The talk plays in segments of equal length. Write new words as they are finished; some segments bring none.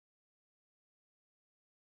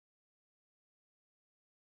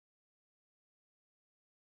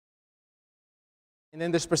then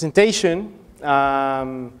there's presentation.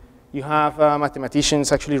 You have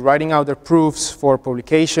mathematicians actually writing out their proofs for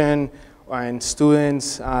publication, and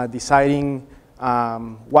students deciding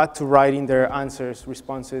what to write in their answers,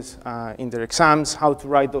 responses in their exams, how to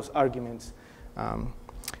write those arguments.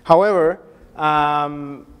 However,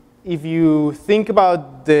 if you think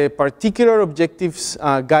about the particular objectives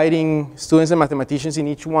guiding students and mathematicians in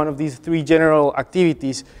each one of these three general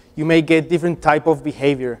activities, you may get different type of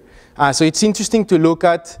behavior. So it's interesting to look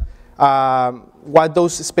at what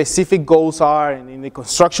those specific goals are, and in the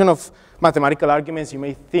construction of mathematical arguments, you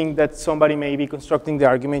may think that somebody may be constructing the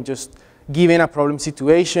argument just given a problem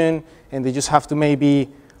situation, and they just have to maybe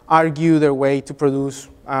argue their way to produce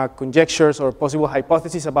conjectures or possible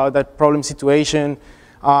hypotheses about that problem situation,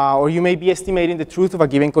 or you may be estimating the truth of a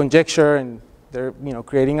given conjecture, and they're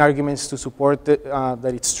creating arguments to support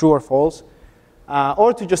that it's true or false,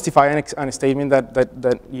 or to justify a statement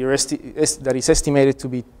that is estimated to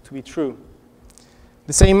be true.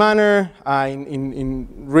 The same manner, in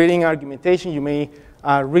reading argumentation, you may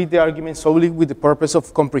read the argument solely with the purpose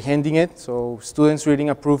of comprehending it. So students reading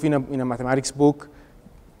a proof in a mathematics book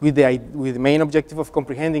with the main objective of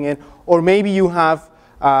comprehending it, or maybe you have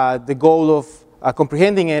the goal of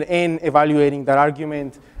comprehending it and evaluating that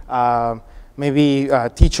argument. Maybe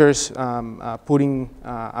teachers putting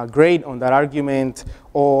a grade on that argument,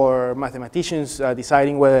 or mathematicians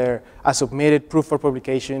deciding whether a submitted proof for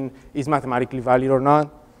publication is mathematically valid or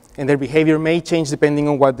not. And their behavior may change depending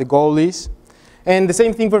on what the goal is. And the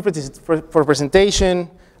same thing for presentation.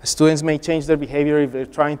 Students may change their behavior if they're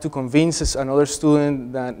trying to convince another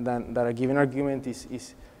student that a given argument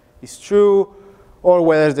is true, or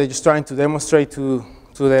whether they're just trying to demonstrate to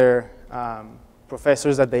their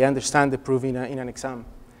professors that they understand the proof in an exam.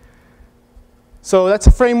 So that's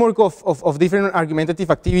a framework of different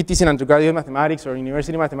argumentative activities in undergraduate mathematics or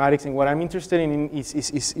university mathematics, and what I'm interested in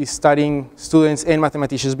is studying students and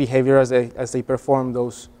mathematicians' behavior as they perform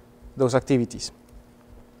those activities.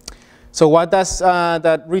 So what does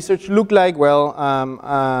that research look like? Well,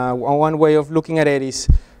 one way of looking at it is,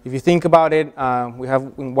 if you think about it, we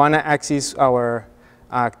have in one axis our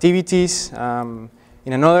activities.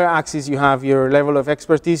 In another axis, you have your level of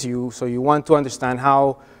expertise. So you want to understand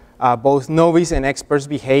how both novice and experts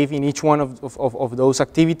behave in each one of those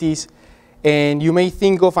activities. And you may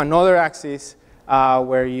think of another axis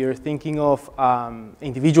where you're thinking of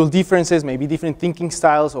individual differences, maybe different thinking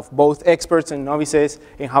styles of both experts and novices,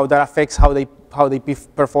 and how that affects how they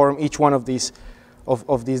perform each one of these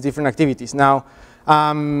different activities. Now,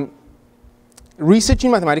 research in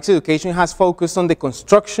mathematics education has focused on the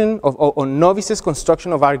construction on novices'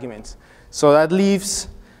 construction of arguments. So that leaves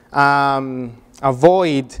a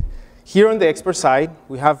void. Here on the expert side,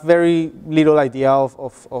 we have very little idea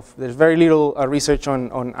there's very little research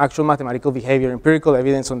on actual mathematical behavior, empirical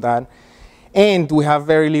evidence on that. And we have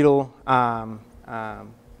very little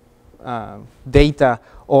data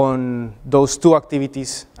on those two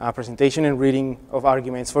activities, presentation and reading of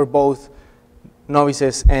arguments, for both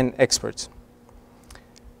novices and experts.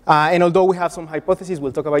 And although we have some hypotheses,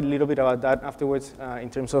 we'll talk about a little bit about that afterwards in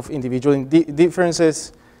terms of individual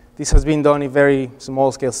differences. This has been done in very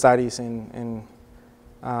small scale studies, and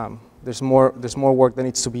there's more work that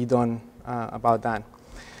needs to be done about that.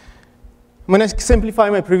 I'm going to simplify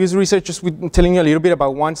my previous research just with telling you a little bit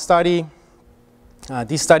about one study.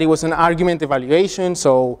 This study was an argument evaluation,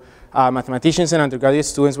 so mathematicians and undergraduate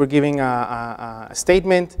students were giving a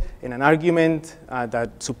statement and an argument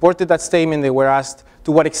that supported that statement. They were asked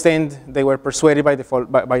to what extent they were persuaded by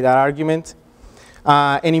that argument.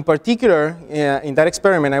 And in particular, in that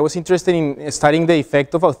experiment, I was interested in studying the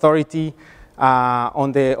effect of authority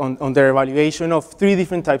on their evaluation of three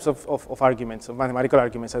different types of arguments, of mathematical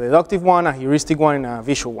arguments: a deductive one, a heuristic one, and a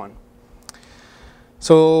visual one.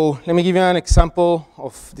 So let me give you an example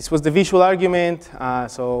of, this was the visual argument.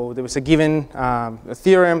 So there was a given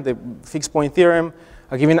theorem, the fixed point theorem,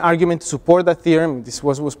 a given argument to support that theorem. This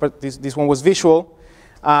one was visual.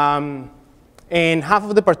 And half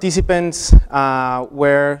of the participants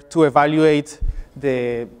were to evaluate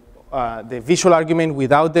the visual argument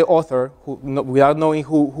without the author, without knowing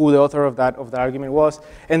who the author of that argument was.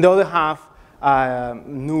 And the other half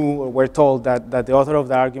knew, or were told, that the author of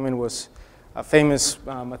the argument was a famous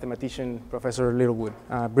mathematician, Professor Littlewood,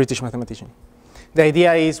 a British mathematician. The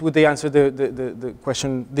idea is, would they answer the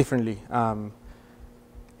question differently?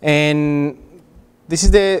 And this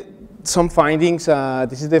is some findings.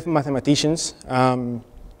 This is the mathematicians.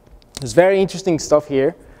 There's very interesting stuff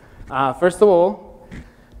here. First of all,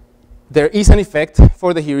 There is an effect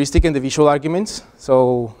for the heuristic and the visual arguments.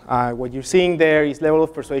 So what you're seeing there is level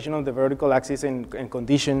of persuasion on the vertical axis and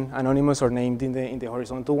condition, anonymous or named in the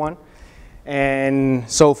horizontal one. And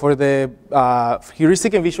so for the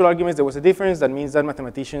heuristic and visual arguments, there was a difference. That means that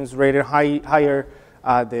mathematicians rated higher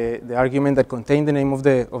the argument that contained the name of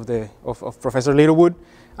Professor Littlewood.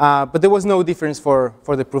 But there was no difference for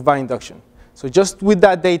the proof by induction. So just with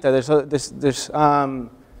that data, there's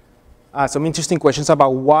some interesting questions about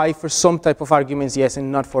why for some type of arguments yes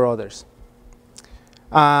and not for others.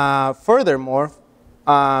 Furthermore,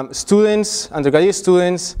 undergraduate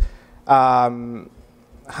students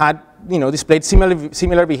had displayed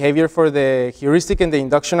similar behavior for the heuristic and the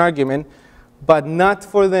induction argument, but not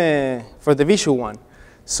for the visual one.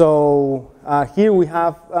 So here we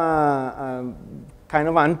have kind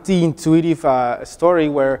of anti-intuitive story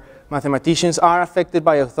where mathematicians are affected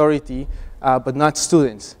by authority, but not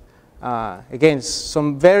students. Again,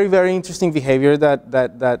 some very, very interesting behavior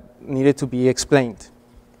that needed to be explained.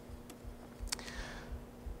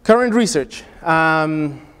 Current research.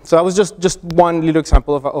 So that was just one little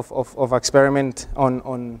example of experiment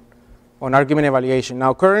on argument evaluation.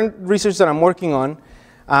 Now, current research that I'm working on,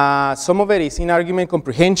 some of it is in argument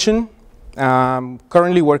comprehension.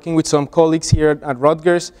 Currently working with some colleagues here at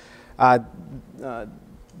Rutgers,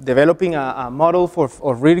 developing a model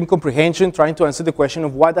of reading comprehension, trying to answer the question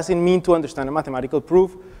of what does it mean to understand a mathematical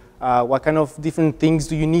proof, what kind of different things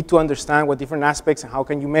do you need to understand, what different aspects, and how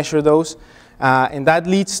can you measure those. And that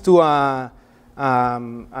leads to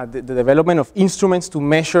the development of instruments to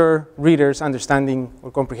measure readers' understanding or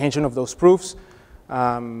comprehension of those proofs.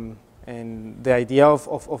 And the idea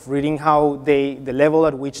of reading how the level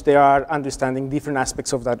at which they are understanding different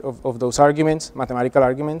aspects of those arguments, mathematical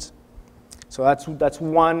arguments. So that's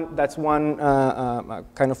one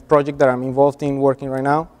kind of project that I'm involved in working right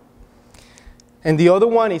now. And the other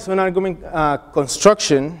one is on argument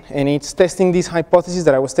construction, and it's testing this hypothesis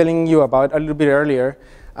that I was telling you about a little bit earlier,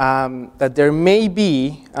 that there may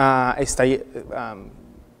be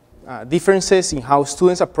differences in how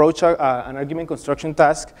students approach an argument construction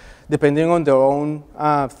task depending on their own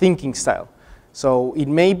thinking style. So it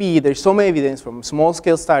may be, there's some evidence from small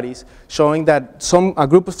scale studies showing that a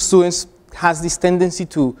group of students has this tendency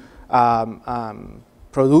to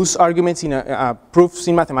produce arguments in proofs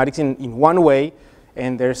in mathematics in one way,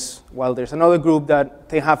 and there's another group that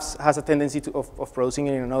has a tendency of producing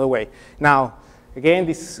it in another way. Now, again,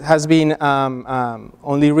 this has been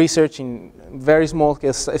only research in very small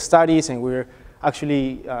scale studies, and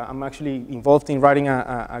I'm actually involved in writing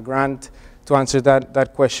a grant to answer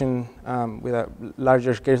that question with a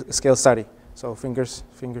larger scale study. So fingers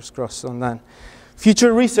crossed on that.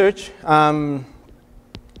 Future research,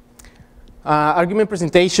 argument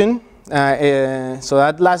presentation. So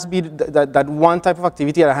that last bit, that one type of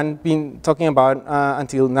activity that I hadn't been talking about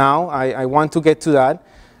until now, I want to get to that.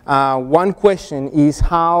 One question is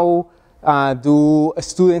how do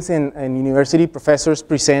students and university professors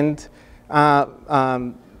present,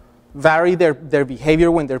 vary their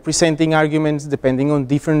behavior when they're presenting arguments depending on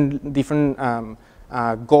different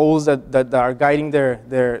goals that are guiding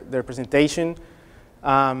their presentation.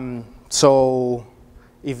 So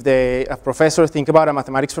if a professor, think about a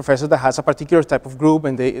mathematics professor that has a particular type of group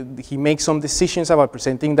and he makes some decisions about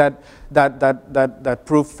presenting that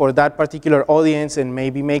proof for that particular audience and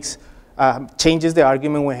maybe changes the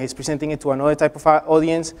argument when he's presenting it to another type of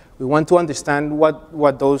audience, we want to understand why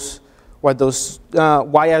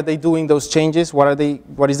are they doing those changes, what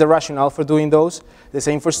is the rationale for doing those. The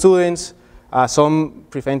same for students. Some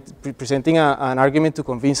presenting an argument to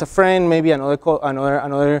convince a friend, maybe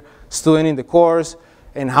another student in the course,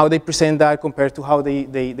 and how they present that compared to how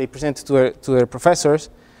they present it to their professors.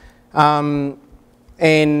 And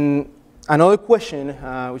another question,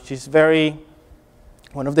 which is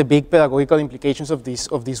one of the big pedagogical implications of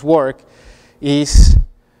this work, is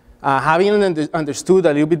having understood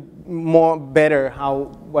a little bit more better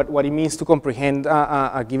what it means to comprehend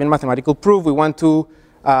a given mathematical proof. We want to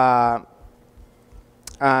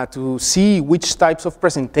see which types of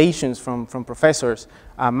presentations from professors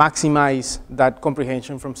maximize that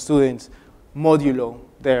comprehension from students modulo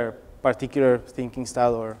their particular thinking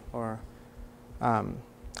style or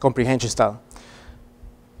comprehension style.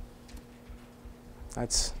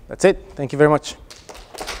 That's it. Thank you very much.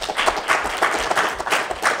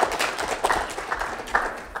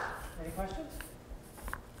 Any questions?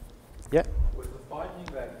 Yeah. Was the finding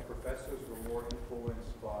that professors were more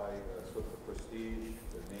influenced by sort of the prestige,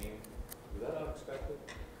 the name, was that unexpected?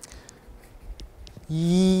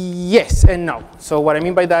 Yes and no. So what I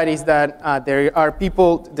mean by that is that there are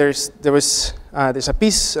people. There was there's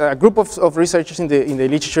a group of researchers in the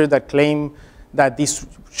literature that claim that this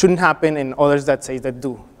shouldn't happen, and others that say that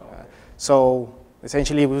do. So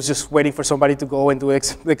essentially, we was just waiting for somebody to go and do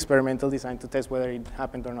experimental design to test whether it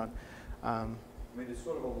happened or not. I mean, there's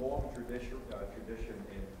sort of a long tradition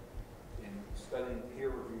in studying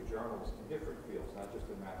peer-reviewed journals in different fields, not just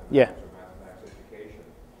in mathematics or mathematics education,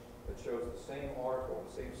 that shows the same article,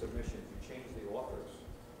 the same submission. If you change the authors,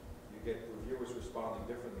 you get reviewers responding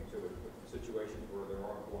differently to it, but in situations where there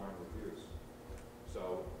aren't blind reviews.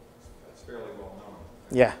 So that's fairly well known.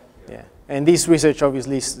 Yeah. And this research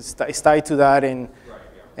obviously is tied to that, and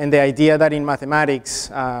the idea that in mathematics,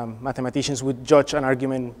 mathematicians would judge an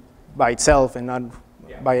argument by itself and not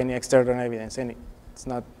by any external evidence, and it's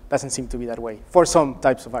not, doesn't seem to be that way, for some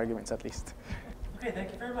types of arguments at least. Okay,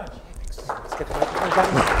 thank you very much. Let's get the microphone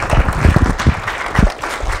back.